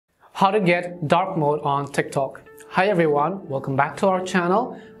How to get dark mode on TikTok. Hi everyone, welcome back to our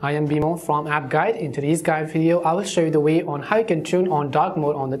channel. I am Bimo from App Guide. In today's guide video, I will show you the way on how you can turn on dark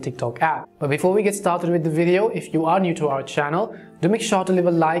mode on the TikTok app. But before we get started with the video, if you are new to our channel, do make sure to leave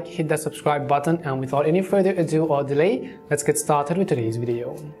a like, hit that subscribe button, and without any further ado or delay, let's get started with today's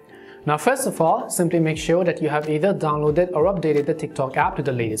video. Now first of all, simply make sure that you have either downloaded or updated the TikTok app to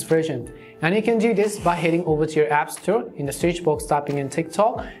the latest version. And you can do this by heading over to your app store, in the search box typing in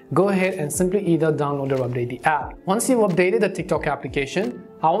TikTok, go ahead and simply either download or update the app. Once you've updated the TikTok application,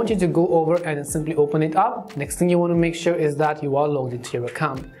 I want you to go over and then simply open it up. Next thing you want to make sure is that you are logged into your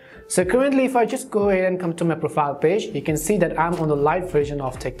account. So currently, if I just go ahead and come to my profile page, you can see that I'm on the light version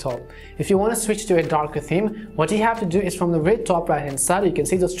of TikTok. If you want to switch to a darker theme, what you have to do is from the very top right hand side, you can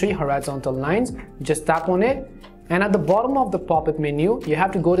see those three horizontal lines. Just tap on it, and at the bottom of the pop-up menu, you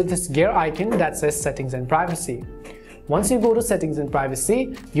have to go to this gear icon that says Settings and Privacy. Once you go to Settings and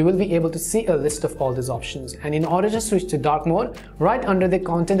Privacy, you will be able to see a list of all these options. And in order to switch to dark mode, right under the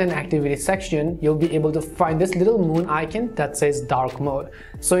Content and Activity section, you'll be able to find this little moon icon that says dark mode.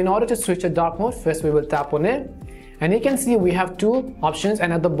 So in order to switch to dark mode, first we will tap on it. And you can see we have two options,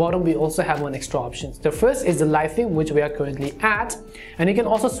 and at the bottom we also have one extra option. The first is the light theme, which we are currently at, and you can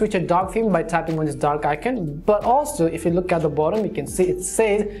also switch a dark theme by tapping on this dark icon. But also if you look at the bottom, you can see it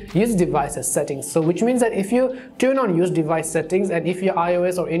says use devices settings, so which means that if you turn on use device settings, and if your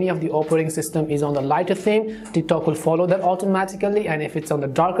iOS or any of the operating system is on the lighter theme, TikTok will follow that automatically, and if it's on the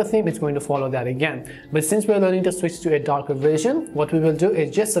darker theme, it's going to follow that again. But since we're learning to switch to a darker version, what we will do is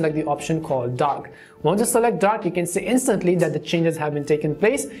just select the option called dark. Once you select dark, you can see instantly that the changes have been taken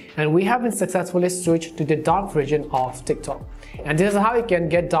place, and we have been successfully switched to the dark version of TikTok. And this is how you can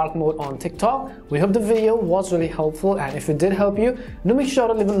get dark mode on TikTok. We hope the video was really helpful, and if it did help you, do make sure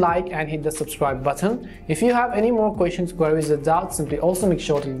to leave a like and hit the subscribe button. If you have any more questions, queries or doubts, simply also make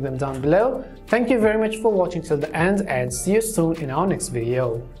sure to leave them down below. Thank you very much for watching till the end, and see you soon in our next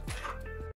video.